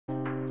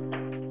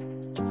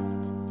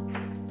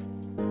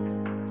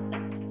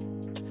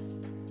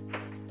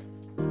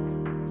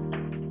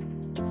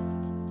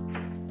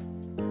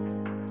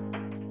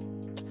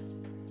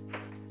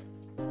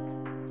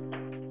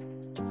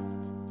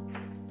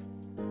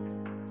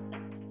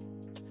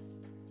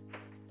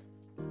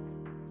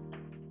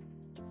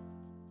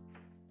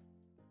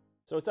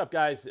So what's up,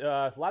 guys?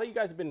 A lot of you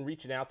guys have been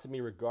reaching out to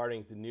me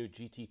regarding the new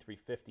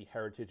GT350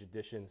 Heritage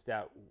Editions.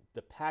 That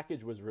the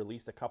package was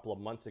released a couple of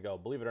months ago.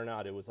 Believe it or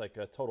not, it was like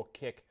a total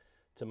kick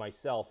to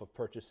myself of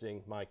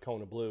purchasing my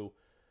Kona Blue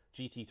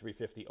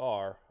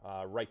GT350R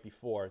right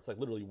before. It's like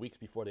literally weeks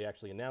before they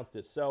actually announced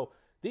this. So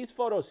these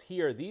photos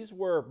here, these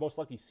were most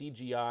likely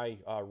CGI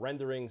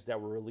renderings that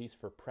were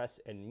released for press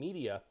and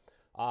media.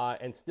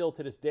 And still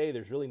to this day,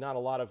 there's really not a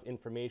lot of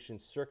information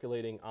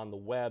circulating on the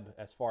web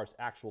as far as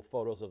actual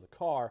photos of the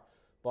car.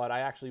 But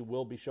I actually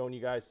will be showing you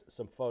guys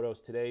some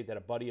photos today that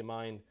a buddy of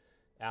mine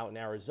out in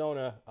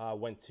Arizona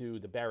went to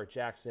the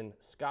Barrett-Jackson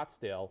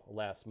Scottsdale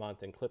last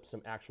month and clipped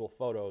some actual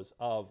photos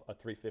of a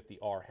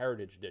 350R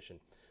Heritage Edition.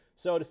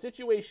 So the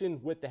situation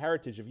with the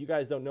Heritage, if you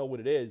guys don't know what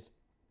it is,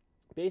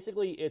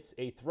 basically it's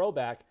a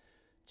throwback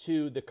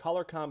to the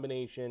color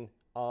combination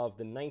of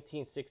the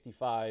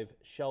 1965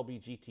 Shelby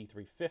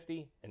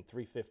GT350 and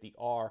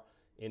 350R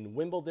in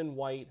Wimbledon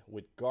white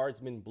with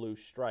Guardsman blue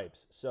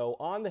stripes. So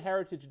on the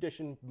Heritage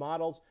Edition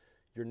models,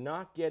 you're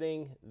not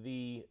getting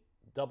the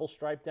double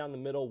stripe down the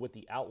middle with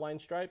the outline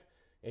stripe,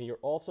 and you're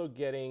also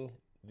getting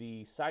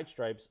the side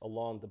stripes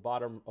along the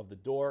bottom of the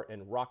door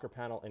and rocker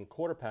panel and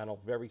quarter panel,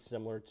 very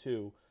similar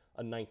to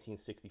a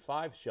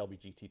 1965 Shelby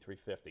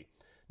GT350.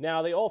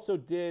 Now, they also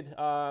did, like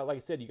I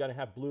said, you're going to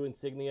have blue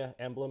insignia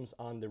emblems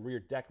on the rear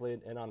deck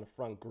lid and on the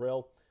front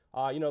grille.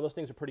 You know, those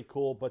things are pretty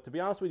cool. But to be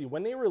honest with you,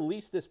 when they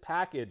released this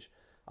package,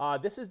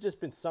 this has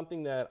just been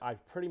something that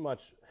I've pretty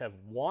much have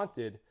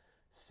wanted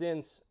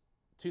since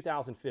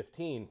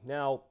 2015.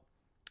 Now,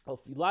 a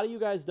lot of you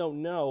guys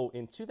don't know,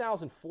 in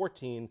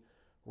 2014,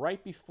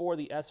 right before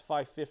the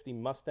S550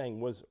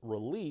 Mustang was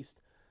released,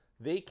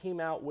 they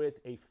came out with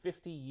a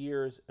 50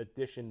 years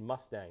edition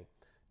Mustang.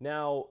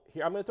 Now,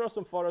 here, I'm going to throw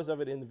some photos of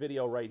it in the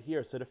video right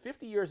here. So the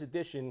 50 years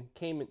edition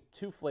came in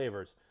two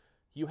flavors.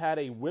 You had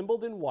a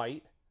Wimbledon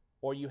white,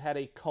 or you had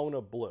a Kona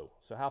blue.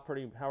 So how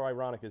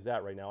ironic is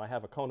that right now? I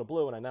have a Kona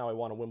blue and now I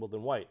want a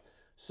Wimbledon white.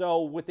 So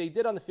what they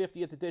did on the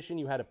 50th edition,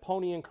 you had a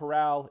pony and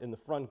corral in the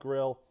front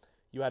grille.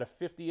 You had a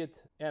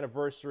 50th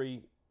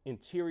anniversary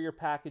interior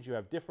package. You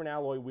have different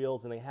alloy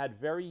wheels, and they had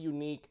very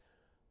unique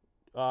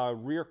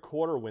rear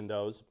quarter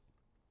windows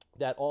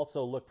that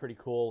also look pretty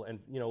cool, and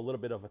you know, a little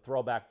bit of a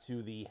throwback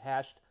to the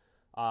hashed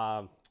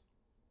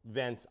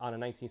vents on a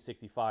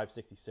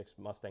 1965-66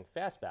 Mustang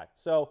Fastback.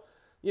 So,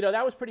 you know,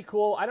 that was pretty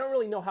cool. I don't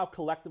really know how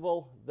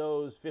collectible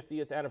those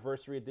 50th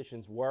anniversary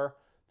editions were,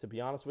 to be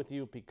honest with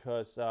you,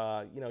 because,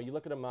 you know, you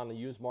look at them on the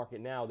used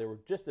market now, they were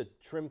just a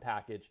trim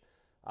package,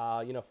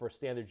 you know, for a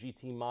standard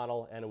GT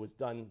model, and it was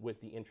done with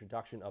the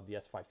introduction of the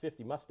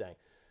S550 Mustang.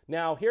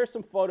 Now, here's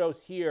some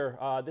photos here.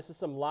 This is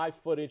some live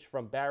footage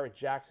from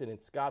Barrett-Jackson in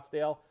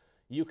Scottsdale.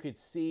 You could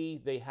see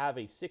they have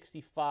a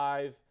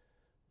 65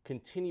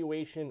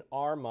 continuation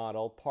R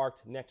model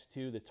parked next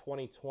to the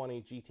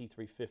 2020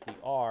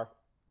 GT350R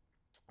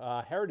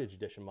Heritage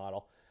Edition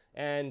model.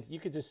 And you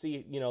could just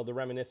see, you know, the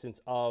reminiscence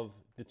of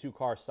the two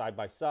cars side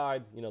by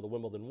side, you know, the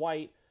Wimbledon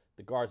white,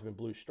 the Guardsman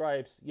blue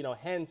stripes, you know,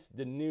 hence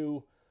the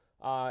new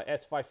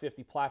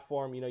S550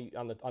 platform. You know,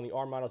 on the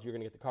R models, you're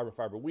going to get the carbon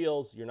fiber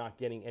wheels. You're not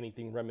getting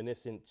anything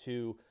reminiscent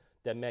to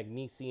the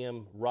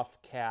magnesium rough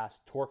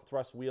cast torque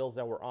thrust wheels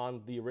that were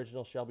on the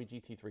original Shelby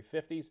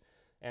GT350s.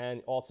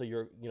 And also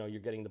you're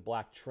getting the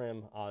black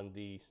trim on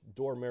the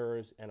door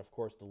mirrors and of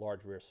course the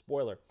large rear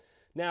spoiler.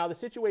 Now, the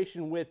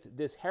situation with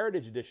this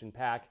Heritage Edition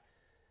pack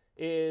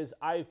is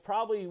I've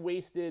probably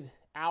wasted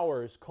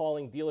hours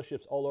calling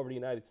dealerships all over the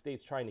United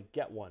States trying to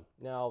get one.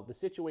 Now, the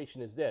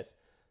situation is this.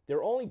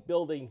 They're only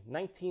building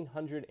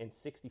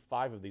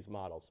 1,965 of these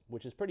models,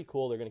 which is pretty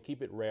cool. They're going to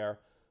keep it rare.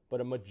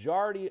 But a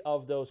majority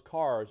of those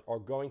cars are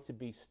going to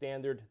be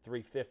standard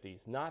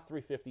 350s, not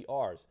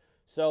 350Rs.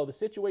 So the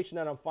situation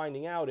that I'm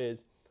finding out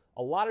is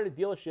a lot of the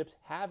dealerships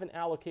have an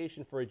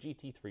allocation for a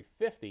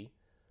GT350,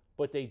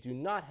 but they do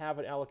not have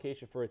an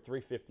allocation for a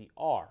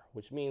 350R,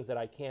 which means that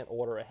I can't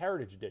order a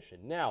Heritage Edition.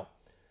 Now,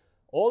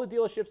 all the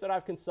dealerships that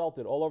I've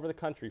consulted all over the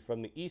country,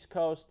 from the East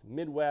Coast,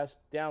 Midwest,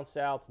 down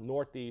South,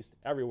 Northeast,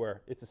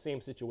 everywhere, it's the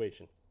same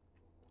situation.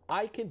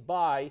 I could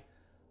buy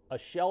a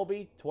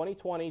Shelby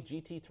 2020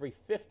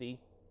 GT350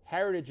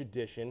 Heritage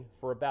Edition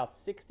for about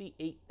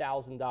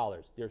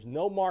 $68,000. There's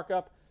no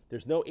markup.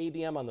 There's no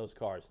ADM on those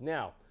cars.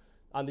 Now,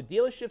 on the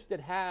dealerships that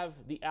have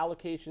the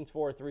allocations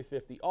for a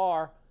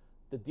 350R,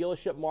 the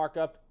dealership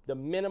markup, the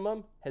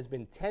minimum has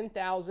been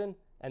 $10,000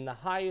 and the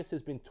highest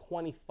has been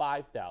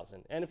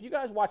 $25,000. And if you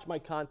guys watch my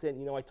content,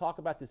 you know, I talk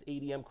about this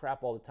ADM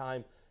crap all the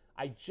time.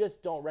 I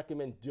just don't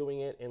recommend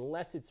doing it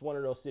unless it's one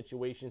of those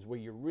situations where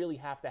you really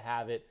have to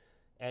have it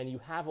and you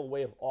have a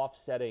way of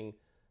offsetting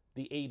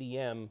the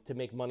ADM to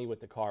make money with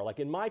the car. Like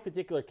in my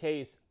particular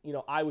case, you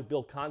know, I would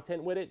build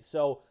content with it,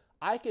 so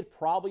I could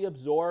probably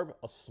absorb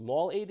a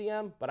small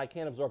ADM, but I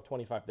can't absorb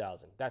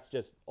 $25,000. That's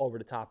just over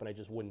the top and I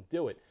just wouldn't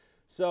do it.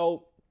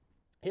 So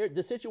here,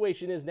 the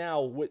situation is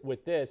now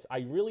with this,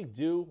 I really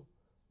do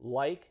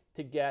like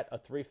to get a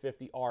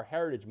 350R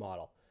Heritage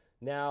model.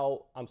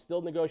 Now, I'm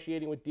still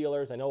negotiating with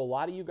dealers. I know a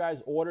lot of you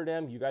guys ordered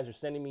them. You guys are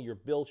sending me your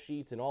bill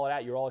sheets and all of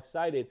that. You're all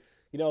excited.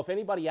 You know, if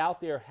anybody out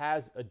there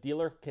has a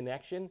dealer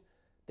connection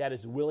that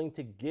is willing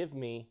to give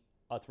me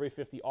a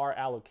 350R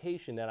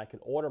allocation that I could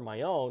order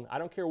my own, I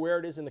don't care where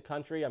it is in the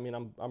country. I mean,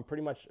 I'm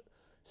pretty much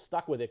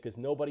stuck with it because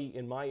nobody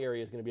in my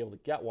area is going to be able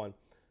to get one.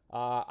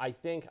 I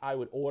think I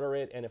would order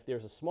it, and if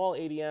there's a small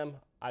ADM,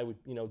 I would,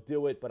 you know,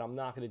 do it, but I'm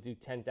not going to do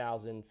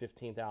 10,000,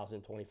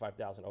 15,000,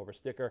 25,000 over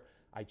sticker.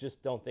 I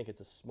just don't think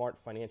it's a smart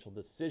financial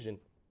decision.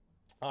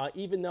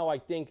 Even though I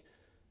think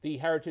the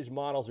heritage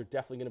models are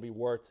definitely going to be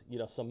worth, you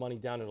know, some money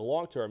down in the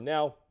long term.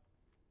 Now,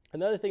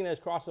 another thing that's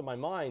crossing my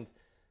mind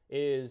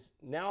is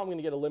now I'm going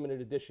to get a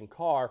limited edition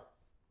car,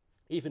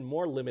 even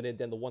more limited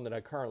than the one that I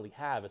currently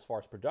have as far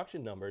as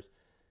production numbers.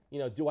 You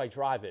know, do I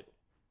drive it?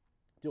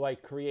 Do I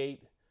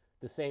create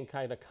the same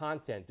kind of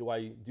content? Do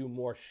I do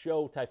more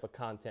show type of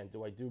content?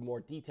 Do I do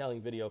more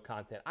detailing video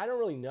content? I don't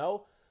really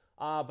know,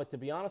 but to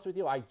be honest with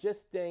you, I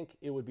just think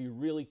it would be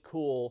really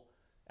cool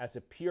as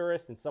a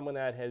purist and someone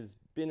that has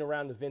been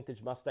around the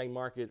vintage Mustang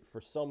market for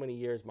so many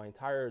years, my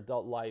entire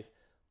adult life.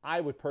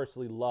 I would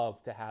personally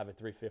love to have a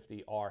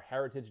 350R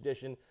Heritage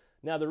Edition.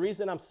 Now, the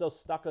reason I'm so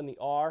stuck on the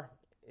R,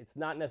 it's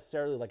not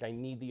necessarily like I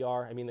need the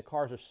R. I mean, the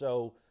cars are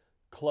so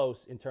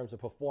close in terms of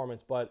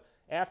performance, but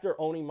after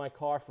owning my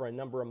car for a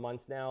number of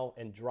months now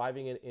and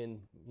driving it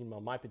in, you know,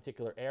 my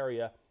particular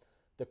area,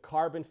 the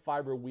carbon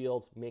fiber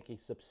wheels make a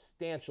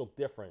substantial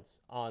difference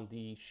on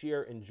the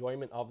sheer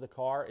enjoyment of the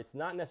car. It's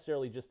not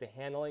necessarily just the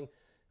handling,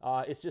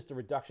 it's just a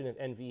reduction of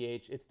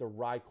NVH, it's the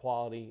ride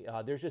quality.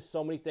 There's just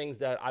so many things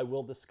that I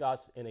will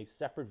discuss in a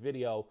separate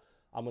video.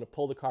 I'm going to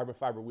pull the carbon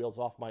fiber wheels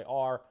off my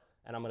R,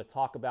 and I'm going to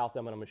talk about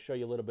them, and I'm going to show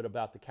you a little bit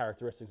about the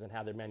characteristics and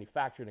how they're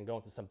manufactured and go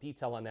into some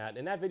detail on that.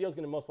 And that video is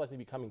going to most likely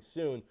be coming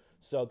soon,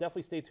 so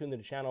definitely stay tuned to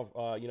the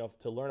channel, you know,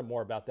 to learn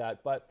more about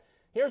that. But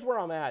here's where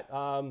I'm at.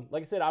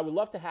 Like I said, I would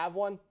love to have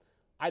one.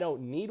 I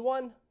don't need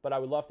one, but I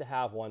would love to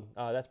have one.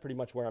 That's pretty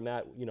much where I'm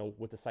at, you know,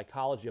 with the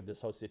psychology of this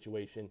whole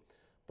situation.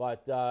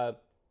 But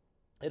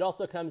it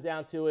also comes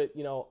down to it,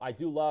 you know, I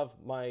do love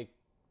my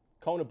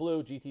Kona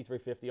Blue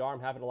GT350R. I'm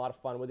having a lot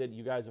of fun with it.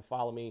 You guys have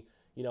followed me,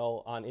 you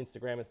know, on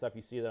Instagram and stuff.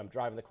 You see that I'm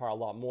driving the car a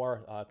lot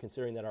more,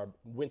 considering that our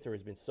winter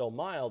has been so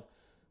mild.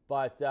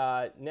 But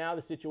now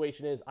the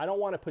situation is I don't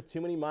want to put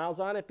too many miles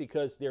on it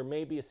because there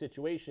may be a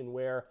situation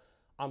where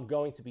I'm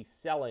going to be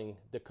selling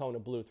the Kona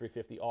Blue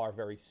 350R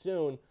very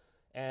soon.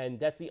 And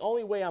that's the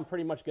only way I'm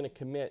pretty much going to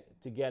commit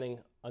to getting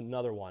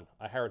another one,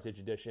 a Heritage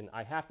Edition.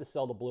 I have to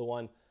sell the blue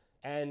one.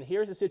 And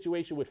here's the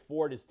situation with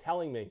Ford is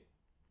telling me.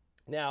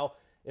 Now,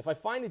 if I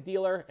find a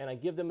dealer and I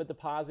give them a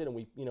deposit and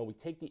we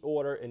take the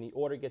order and the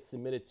order gets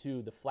submitted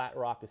to the Flat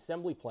Rock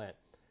assembly plant,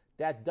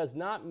 that does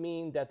not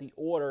mean that the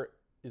order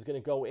is going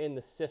to go in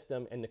the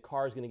system and the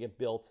car is going to get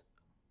built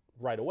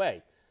right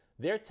away.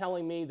 They're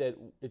telling me that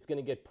it's going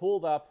to get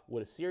pulled up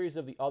with a series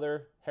of the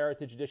other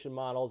Heritage Edition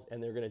models,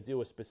 and they're going to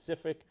do a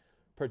specific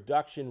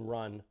production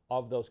run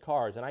of those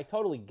cars. And I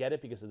totally get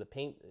it because of the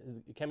paint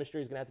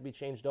chemistry is going to have to be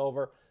changed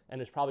over, and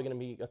there's probably going to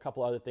be a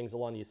couple other things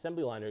along the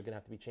assembly line that are going to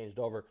have to be changed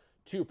over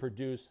to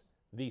produce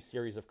these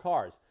series of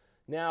cars.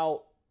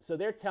 Now, so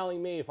they're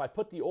telling me if I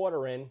put the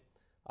order in,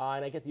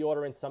 and I get the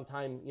order in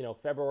sometime, you know,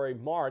 February,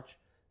 March,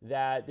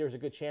 that there's a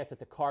good chance that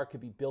the car could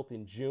be built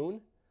in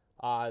June.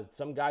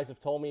 Some guys have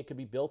told me it could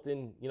be built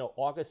in, you know,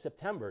 August,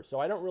 September. So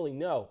I don't really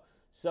know.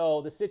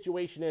 So the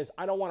situation is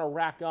I don't want to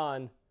rack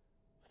on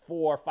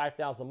 4,000 or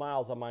 5,000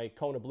 miles on my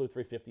Kona Blue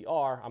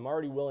 350R. I'm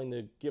already willing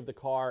to give the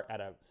car at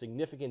a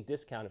significant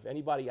discount. If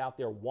anybody out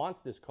there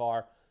wants this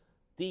car,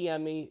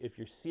 DM me. If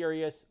you're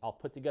serious, I'll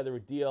put together a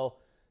deal.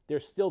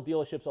 There's still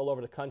dealerships all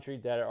over the country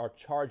that are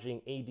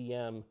charging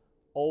ADM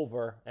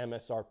over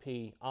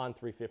MSRP on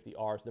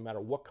 350Rs, no matter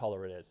what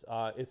color it is.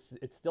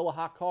 It's still a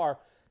hot car,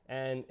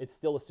 and it's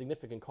still a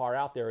significant car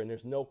out there, and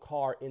there's no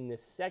car in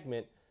this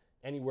segment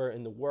anywhere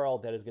in the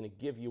world that is going to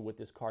give you what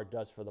this car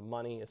does for the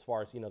money, as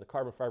far as, you know, the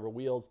carbon fiber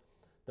wheels,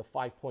 the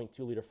 5.2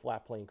 liter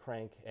flat plane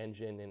crank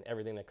engine, and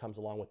everything that comes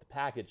along with the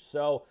package.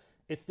 So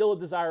it's still a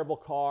desirable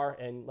car,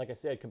 and like I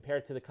said,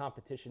 compared to the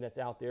competition that's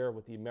out there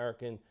with the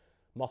American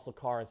muscle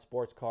car and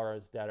sports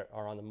cars that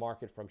are on the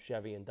market from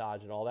Chevy and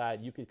Dodge and all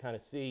that, you could kind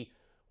of see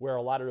where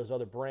a lot of those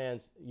other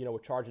brands, you know, were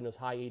charging those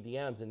high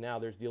ADMs, and now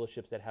there's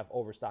dealerships that have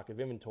overstock of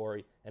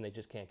inventory and they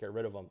just can't get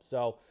rid of them.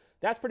 So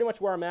that's pretty much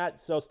where I'm at.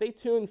 So stay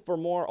tuned for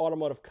more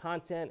automotive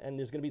content, and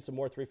there's going to be some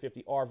more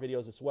 350R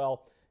videos as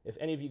well. If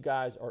any of you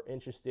guys are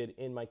interested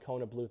in my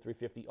Kona Blue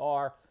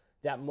 350R,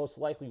 that most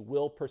likely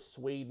will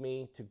persuade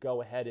me to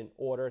go ahead and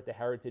order the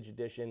Heritage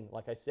Edition.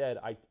 Like I said,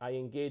 I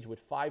engaged with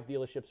 5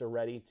 dealerships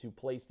already to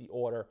place the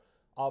order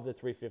of the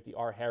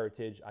 350R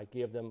Heritage. I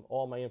gave them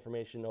all my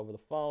information over the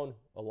phone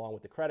along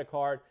with the credit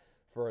card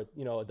for,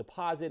 you know, a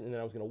deposit, and then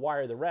I was going to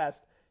wire the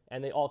rest.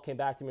 And they all came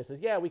back to me and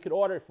says, yeah, we could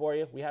order it for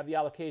you. We have the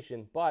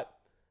allocation, but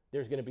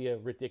there's going to be a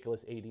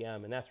ridiculous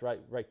ADM. And that's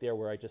right there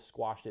where I just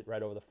squashed it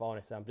right over the phone.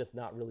 I said, I'm just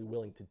not really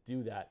willing to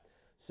do that.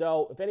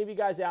 So if any of you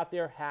guys out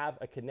there have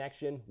a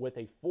connection with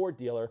a Ford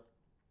dealer,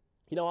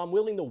 you know, I'm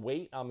willing to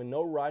wait. I'm in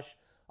no rush.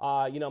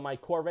 You know, my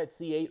Corvette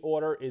C8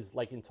 order is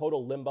like in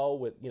total limbo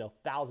with, you know,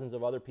 thousands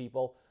of other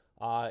people.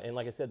 And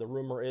like I said, the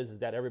rumor is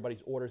that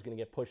everybody's order is going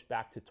to get pushed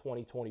back to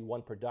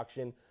 2021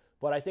 production.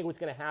 But I think what's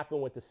going to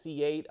happen with the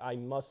C8, I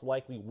most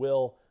likely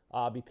will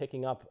be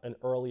picking up an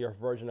earlier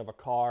version of a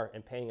car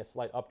and paying a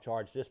slight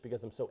upcharge just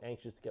because I'm so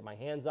anxious to get my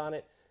hands on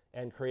it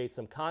and create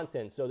some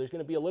content. So there's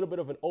going to be a little bit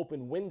of an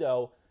open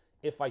window.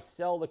 If I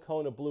sell the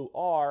Kona Blue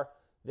R,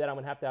 then I'm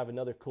going to have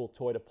another cool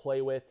toy to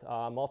play with.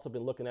 I'm also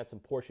been looking at some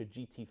Porsche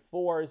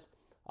GT4s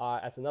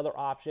as another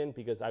option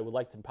because I would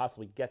like to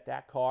possibly get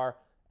that car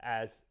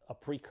as a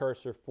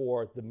precursor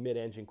for the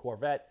mid-engine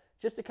Corvette,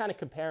 just to kind of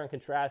compare and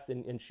contrast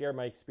and share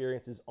my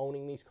experiences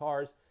owning these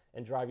cars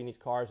and driving these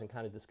cars and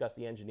kind of discuss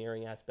the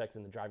engineering aspects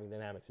and the driving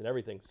dynamics and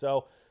everything.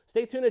 So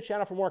stay tuned to the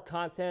channel for more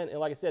content. And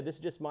like I said, this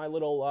is just my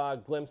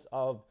little glimpse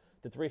of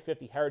the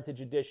 350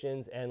 Heritage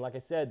Editions. And like I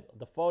said,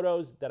 the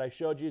photos that I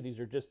showed you, these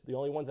are just the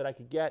only ones that I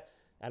could get.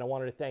 And I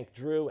wanted to thank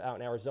Drew out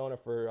in Arizona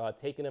for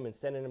taking them and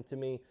sending them to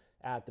me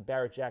at the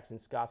Barrett Jackson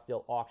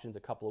Scottsdale auctions a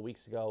couple of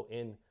weeks ago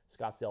in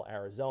Scottsdale,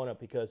 Arizona,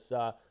 because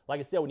like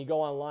I said, when you go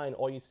online,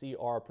 all you see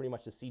are pretty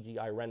much the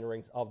CGI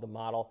renderings of the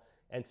model,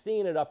 and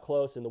seeing it up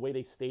close and the way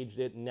they staged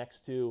it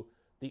next to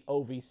the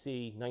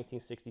OVC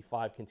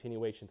 1965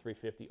 continuation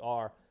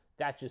 350R,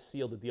 that just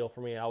sealed the deal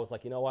for me. I was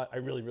like, you know what, I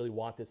really, really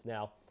want this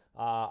now.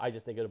 I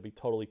just think it'll be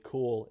totally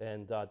cool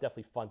and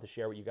definitely fun to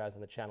share with you guys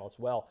on the channel as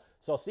well.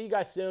 So I'll see you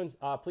guys soon.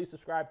 Please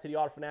subscribe to the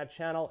AutoFanatic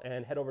channel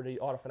and head over to the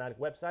AutoFanatic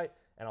website,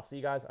 and I'll see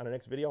you guys on the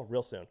next video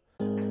real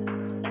soon.